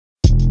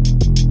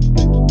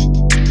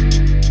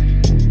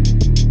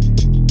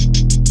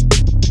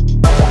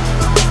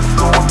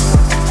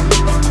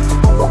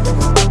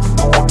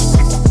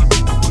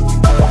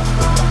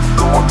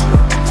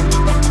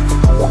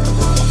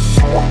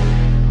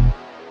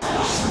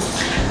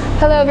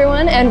Hello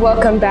everyone, and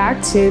welcome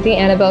back to the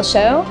Annabelle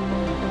Show.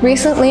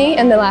 Recently,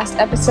 in the last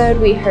episode,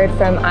 we heard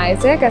from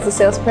Isaac as a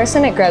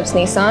salesperson at Grubbs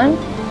Nissan.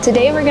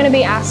 Today we're going to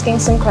be asking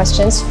some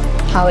questions.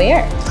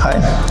 Javier.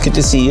 Hi, good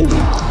to see you.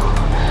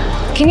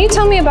 Can you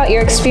tell me about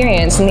your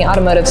experience in the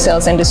automotive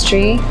sales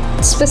industry,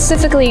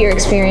 specifically your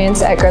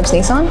experience at Grubbs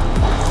Nissan?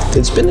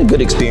 It's been a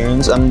good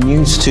experience. I'm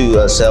used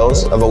to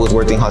sales. I've always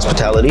worked in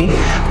hospitality,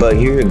 but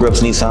here at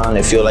Grubbs Nissan,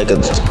 I feel like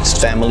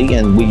it's family,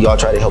 and we all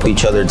try to help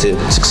each other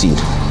to succeed.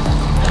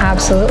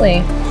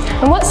 Absolutely.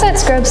 And what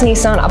sets Grubbs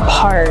Nissan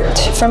apart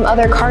from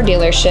other car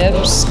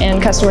dealerships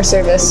and customer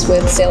service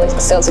with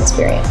sales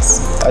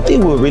experience? I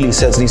think what really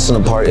sets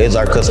Nissan apart is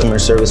our customer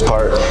service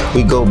part.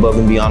 We go above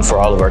and beyond for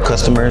all of our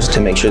customers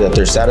to make sure that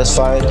they're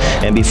satisfied,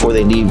 and before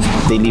they leave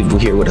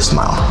here with a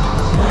smile.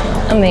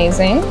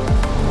 Amazing.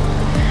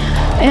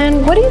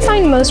 And what do you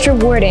find most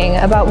rewarding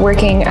about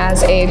working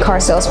as a car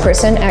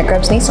salesperson at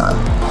Grubbs Nissan?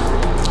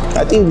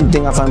 I think the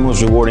thing I find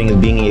most rewarding is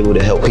being able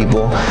to help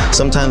people.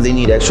 Sometimes they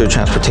need extra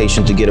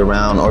transportation to get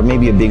around, or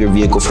maybe a bigger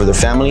vehicle for their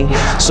family.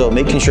 So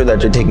making sure that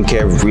they're taken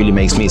care of really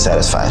makes me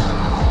satisfied.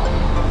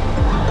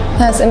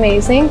 That's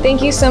amazing.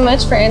 Thank you so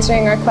much for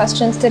answering our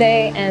questions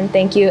today, and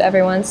thank you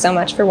everyone so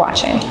much for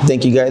watching.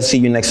 Thank you guys. See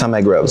you next time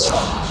at Grubbs.